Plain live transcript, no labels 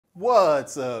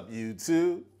What's up,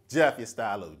 YouTube? Jeff, your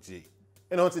Style O.G.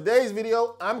 And on today's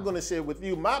video, I'm going to share with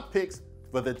you my picks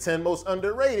for the 10 most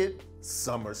underrated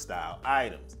summer style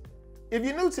items. If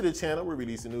you're new to the channel, we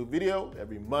release a new video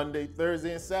every Monday,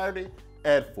 Thursday, and Saturday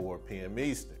at 4 p.m.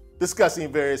 Eastern, discussing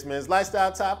various men's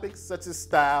lifestyle topics such as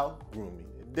style, grooming,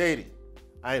 and dating.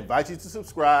 I invite you to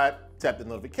subscribe, tap the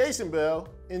notification bell,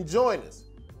 and join us.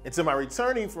 And to my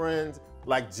returning friends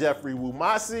like Jeffrey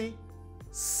Wumasi,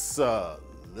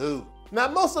 salute. Now,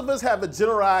 most of us have a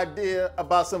general idea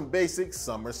about some basic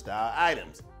summer style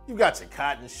items. You've got your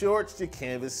cotton shorts, your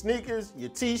canvas sneakers, your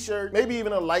t-shirt, maybe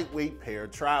even a lightweight pair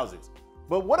of trousers.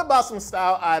 But what about some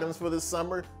style items for the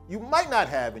summer you might not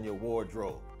have in your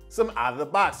wardrobe? Some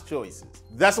out-of-the-box choices.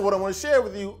 That's what I want to share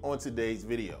with you on today's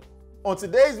video. On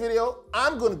today's video,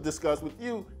 I'm going to discuss with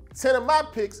you 10 of my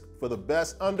picks for the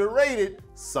best underrated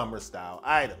summer style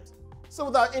items. So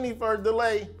without any further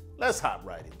delay, let's hop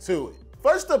right into it.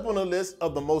 First up on the list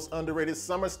of the most underrated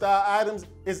summer style items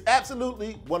is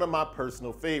absolutely one of my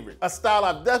personal favorites. A style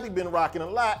I've definitely been rocking a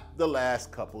lot the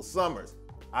last couple summers.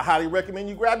 I highly recommend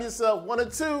you grab yourself one or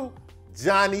two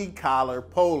Johnny Collar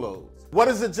polos. What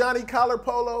is a Johnny Collar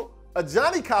polo? A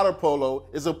Johnny Collar polo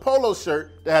is a polo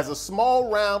shirt that has a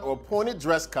small round or pointed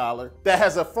dress collar that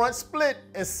has a front split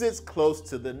and sits close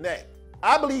to the neck.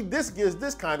 I believe this gives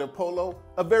this kind of polo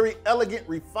a very elegant,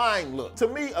 refined look. To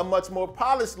me, a much more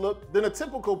polished look than a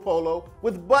typical polo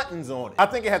with buttons on it. I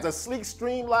think it has a sleek,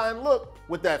 streamlined look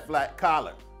with that flat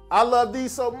collar. I love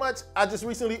these so much, I just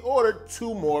recently ordered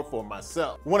 2 more for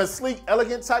myself. Want a sleek,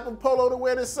 elegant type of polo to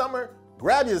wear this summer?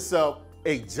 Grab yourself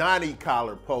a Johnny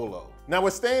Collar polo. Now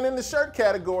we're staying in the shirt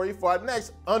category for our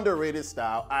next underrated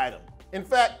style item. In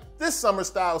fact, this summer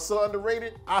style is so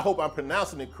underrated, I hope I'm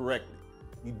pronouncing it correctly.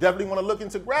 You definitely want to look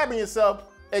into grabbing yourself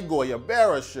a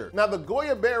Guayabera shirt. Now the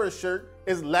Guayabera shirt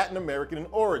is Latin American in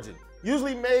origin,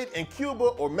 usually made in Cuba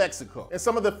or Mexico. And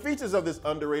some of the features of this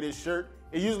underrated shirt,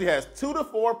 it usually has 2 to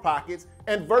 4 pockets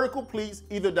and vertical pleats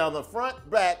either down the front,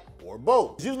 back, or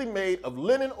both. It's usually made of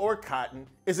linen or cotton,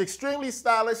 is extremely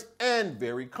stylish and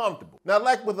very comfortable. Now,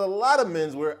 like with a lot of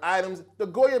menswear items, the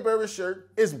Guayabera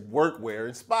shirt is workwear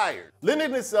inspired,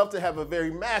 lending itself to have a very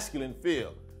masculine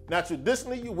feel. Now,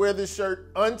 traditionally, you wear this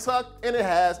shirt untucked and it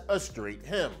has a straight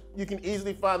hem. You can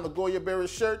easily find the Guayabera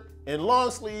shirt in long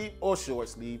sleeve or short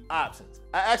sleeve options.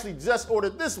 I actually just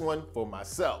ordered this one for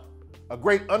myself. A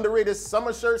great underrated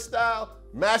summer shirt style,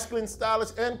 masculine,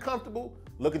 stylish, and comfortable.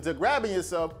 Look into grabbing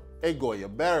yourself a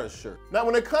Guayabera shirt. Now,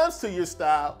 when it comes to your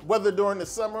style, whether during the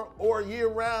summer or year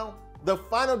round, the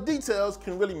final details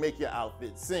can really make your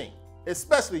outfit sing,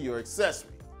 especially your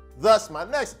accessories. Thus, my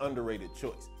next underrated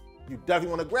choice. You definitely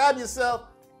want to grab yourself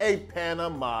a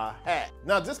Panama hat.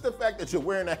 Now, just the fact that you're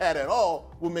wearing a hat at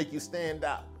all will make you stand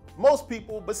out. Most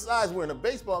people, besides wearing a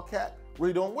baseball cap,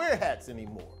 really don't wear hats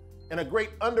anymore. And a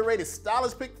great underrated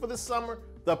stylish pick for the summer,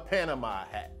 the Panama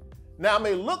hat. Now, it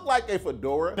may look like a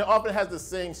fedora, and it often has the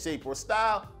same shape or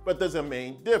style, but there's a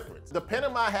main difference. The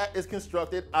Panama hat is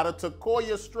constructed out of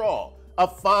Tocoya straw, a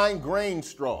fine grained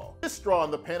straw. This straw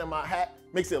in the Panama hat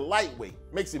makes it lightweight,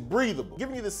 makes it breathable,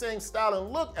 giving you the same style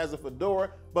and look as a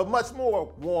fedora, but much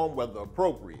more warm weather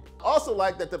appropriate. I also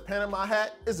like that the Panama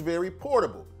hat is very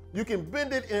portable. You can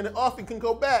bend it and it often can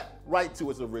go back right to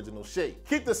its original shape.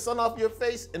 Keep the sun off your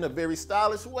face in a very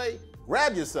stylish way.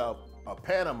 Grab yourself a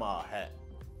Panama hat.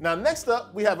 Now, next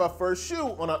up, we have our first shoe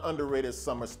on our underrated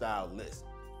summer style list.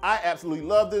 I absolutely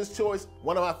love this choice,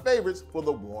 one of my favorites for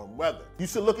the warm weather. You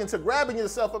should look into grabbing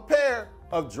yourself a pair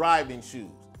of driving shoes.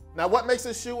 Now, what makes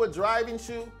a shoe a driving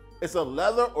shoe? It's a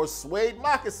leather or suede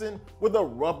moccasin with a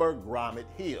rubber grommet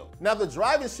heel. Now, the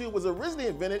driving shoe was originally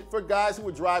invented for guys who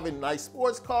were driving nice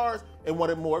sports cars and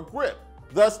wanted more grip,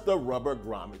 thus the rubber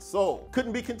grommet sole.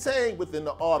 Couldn't be contained within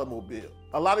the automobile.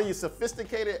 A lot of you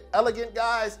sophisticated, elegant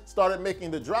guys started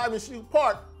making the driving shoe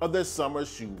part of their summer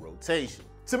shoe rotation.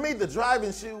 To me, the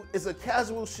driving shoe is a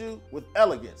casual shoe with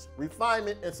elegance,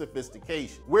 refinement, and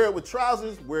sophistication. Wear it with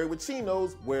trousers, wear it with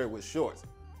chinos, wear it with shorts.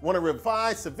 Want a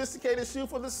refined, sophisticated shoe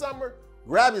for the summer?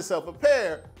 Grab yourself a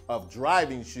pair of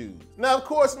driving shoes. Now, of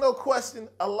course, no question,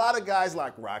 a lot of guys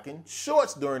like rocking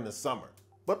shorts during the summer,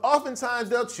 but oftentimes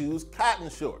they'll choose cotton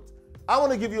shorts. I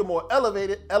want to give you a more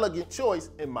elevated, elegant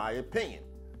choice in my opinion.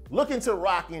 Look into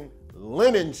rocking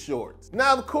linen shorts.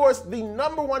 Now, of course, the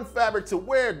 #1 fabric to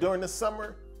wear during the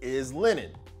summer is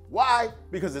linen. Why?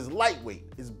 Because it's lightweight,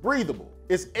 it's breathable,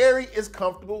 it's airy, it's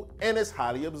comfortable, and it's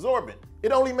highly absorbent.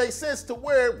 It only makes sense to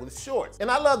wear it with shorts. And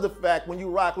I love the fact when you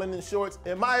rock linen shorts,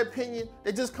 in my opinion,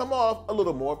 they just come off a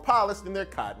little more polished than their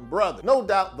cotton brother. No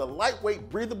doubt the lightweight,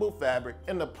 breathable fabric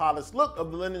and the polished look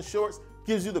of the linen shorts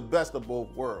gives you the best of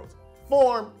both worlds.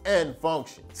 form and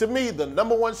function. To me, the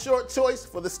 #1 short choice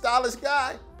for the stylish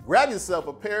guy, grab yourself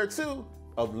a pair or two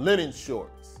of linen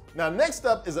shorts. Now next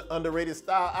up is an underrated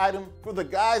style item for the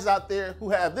guys out there who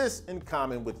have this in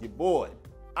common with your boy.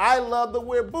 I love to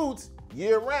wear boots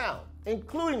year round,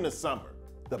 including the summer.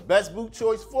 The best boot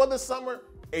choice for the summer,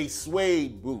 a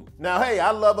suede boot. Now hey,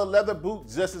 I love a leather boot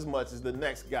just as much as the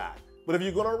next guy. But if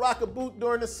you're gonna rock a boot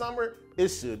during the summer, it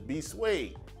should be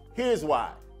suede. Here's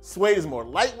why. Suede is more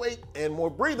lightweight and more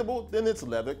breathable than its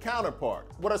leather counterpart.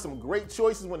 What are some great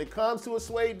choices when it comes to a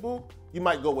suede boot? You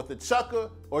might go with a Chukka,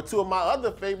 or two of my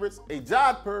other favorites, a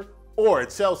Jodhpur or a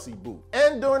Chelsea boot.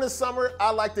 And during the summer,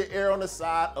 I like to err on the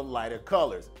side of lighter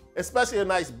colors, especially a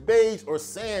nice beige or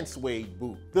sand suede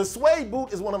boot. The suede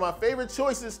boot is one of my favorite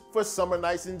choices for summer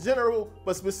nights in general,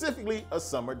 but specifically a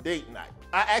summer date night.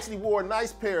 I actually wore a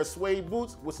nice pair of suede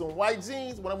boots with some white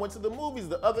jeans when I went to the movies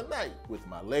the other night with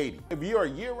my lady. If you're a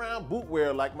year-round boot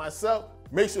wearer like myself,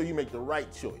 make sure you make the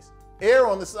right choice. Err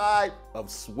on the side of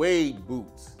suede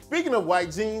boots. Speaking of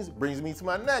white jeans, brings me to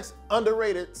my next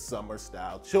underrated summer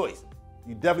style choice.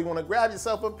 You definitely want to grab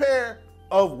yourself a pair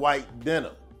of white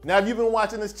denim. Now, if you've been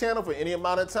watching this channel for any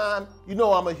amount of time, you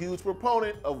know I'm a huge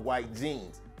proponent of white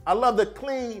jeans. I love the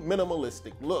clean,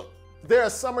 minimalistic look. They're a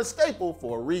summer staple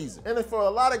for a reason. And for a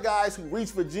lot of guys who reach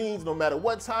for jeans no matter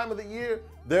what time of the year,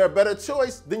 they're a better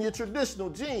choice than your traditional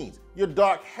jeans, your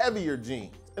dark, heavier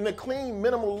jeans. And the clean,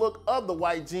 minimal look of the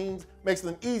white jeans makes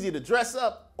them easy to dress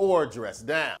up or dress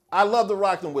down. I love to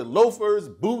rock them with loafers,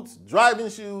 boots, driving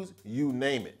shoes, you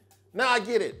name it. Now I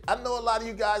get it. I know a lot of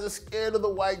you guys are scared of the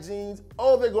white jeans.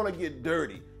 Oh, they're gonna get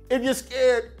dirty. If you're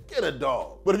scared, get a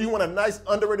dog. But if you want a nice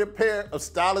underrated pair of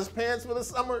stylish pants for the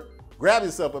summer, grab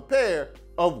yourself a pair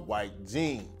of white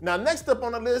jeans. Now next up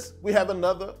on the list, we have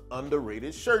another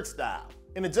underrated shirt style.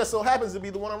 And it just so happens to be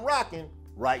the one I'm rocking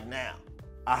right now.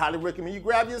 I highly recommend you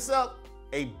grab yourself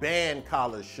a band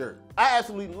collar shirt. I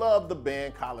absolutely love the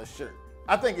band collar shirt.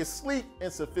 I think it's sleek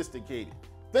and sophisticated.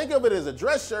 Think of it as a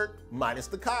dress shirt minus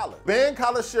the collar. Band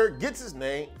collar shirt gets its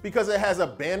name because it has a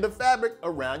band of fabric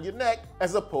around your neck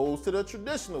as opposed to the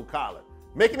traditional collar,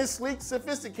 making it sleek,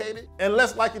 sophisticated, and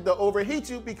less likely to overheat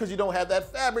you because you don't have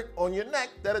that fabric on your neck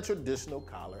that a traditional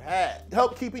collar has.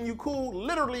 Help keeping you cool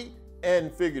literally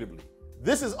and figuratively.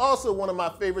 This is also one of my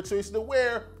favorite choices to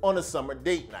wear on a summer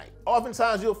date night.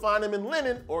 Oftentimes you'll find them in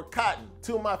linen or cotton,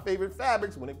 two of my favorite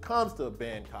fabrics when it comes to a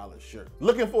band collar shirt.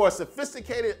 Looking for a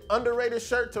sophisticated, underrated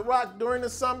shirt to rock during the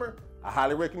summer? I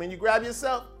highly recommend you grab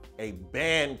yourself a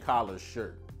band collar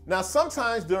shirt. Now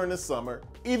sometimes during the summer,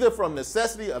 either from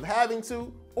necessity of having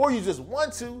to, or you just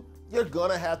want to, you're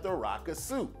gonna have to rock a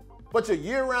suit. But your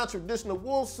year-round traditional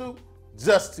wool suit,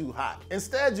 just too hot.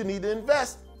 Instead, you need to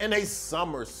invest in a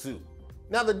summer suit.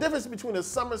 Now the difference between a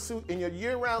summer suit and your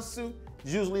year-round suit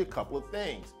is usually a couple of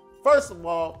things. First of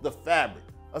all, the fabric.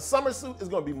 A summer suit is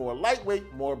going to be more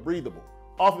lightweight, more breathable,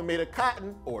 often made of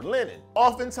cotton or linen.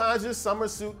 Oftentimes your summer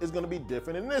suit is going to be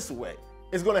different in this way.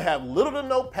 It's going to have little to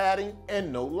no padding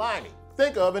and no lining.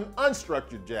 Think of an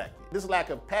unstructured jacket. This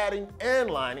lack of padding and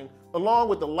lining, along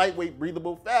with the lightweight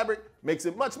breathable fabric, makes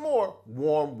it much more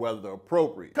warm weather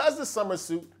appropriate. Because the summer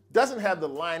suit doesn't have the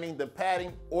lining, the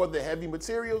padding, or the heavy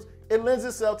materials, it lends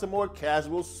itself to more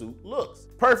casual suit looks.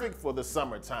 Perfect for the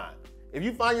summertime. If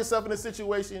you find yourself in a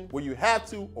situation where you have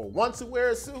to or want to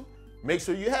wear a suit, make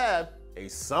sure you have a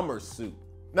summer suit.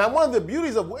 Now, one of the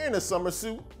beauties of wearing a summer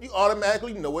suit, you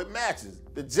automatically know it matches.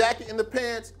 The jacket and the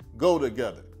pants go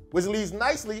together, which leads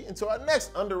nicely into our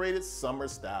next underrated summer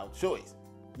style choice.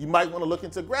 You might want to look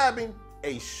into grabbing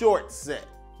a short set.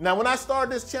 Now, when I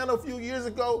started this channel a few years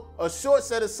ago, a short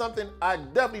set is something I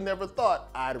definitely never thought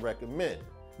I'd recommend.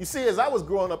 You see, as I was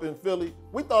growing up in Philly,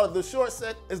 we thought of the short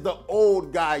set as the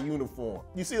old guy uniform.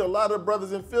 You see a lot of the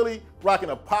brothers in Philly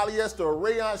rocking a polyester or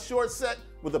rayon short set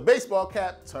with a baseball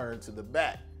cap turned to the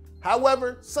back.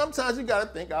 However, sometimes you gotta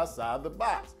think outside the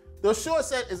box. The short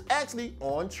set is actually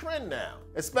on trend now,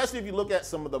 especially if you look at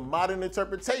some of the modern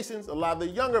interpretations a lot of the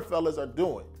younger fellas are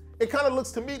doing. It kind of looks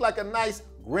to me like a nice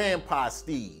grandpa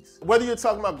steez. Whether you're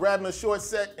talking about grabbing a short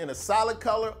set in a solid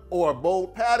color or a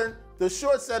bold pattern, the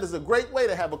short set is a great way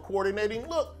to have a coordinating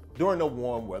look during the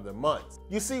warm weather months.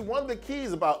 You see, one of the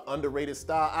keys about underrated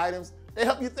style items, they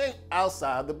help you think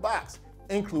outside the box,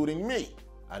 including me.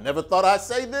 I never thought I'd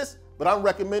say this, but I'm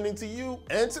recommending to you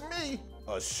and to me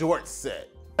a short set.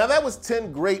 Now that was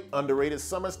 10 great underrated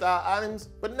summer style items,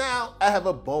 but now I have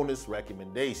a bonus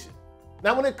recommendation.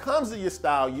 Now when it comes to your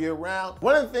style year-round,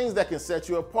 one of the things that can set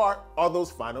you apart are those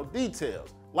final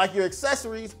details, like your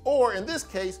accessories or, in this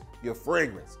case, your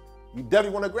fragrance. You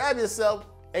definitely want to grab yourself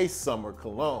a summer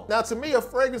cologne. Now to me, a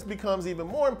fragrance becomes even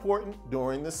more important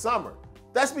during the summer.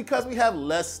 That's because we have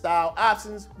less style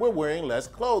options when wearing less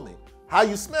clothing. How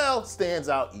you smell stands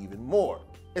out even more,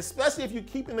 especially if you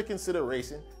keep into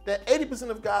consideration that 80%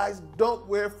 of guys don't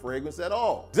wear fragrance at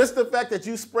all. Just the fact that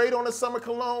you sprayed on a summer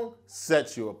cologne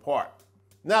sets you apart.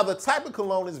 Now, the type of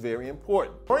cologne is very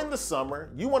important. During the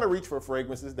summer, you want to reach for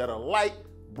fragrances that are light,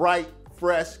 bright,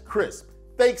 fresh, crisp.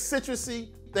 Think citrusy,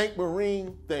 think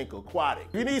marine, think aquatic.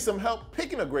 If you need some help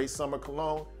picking a great summer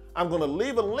cologne, I'm going to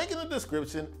leave a link in the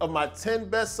description of my 10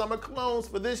 best summer colognes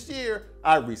for this year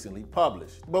I recently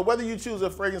published. But whether you choose a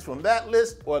fragrance from that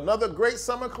list or another great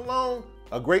summer cologne,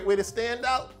 a great way to stand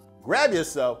out, grab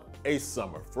yourself a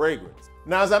summer fragrance.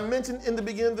 Now, as I mentioned in the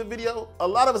beginning of the video, a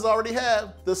lot of us already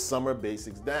have the summer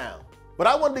basics down. But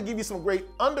I wanted to give you some great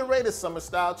underrated summer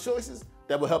style choices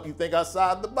that will help you think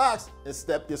outside the box and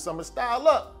step your summer style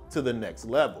up to the next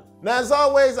level. Now, as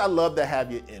always, I love to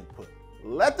have your input.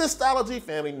 Let the Style O.G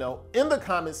family know in the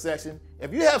comment section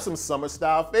if you have some summer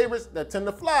style favorites that tend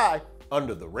to fly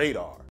under the radar.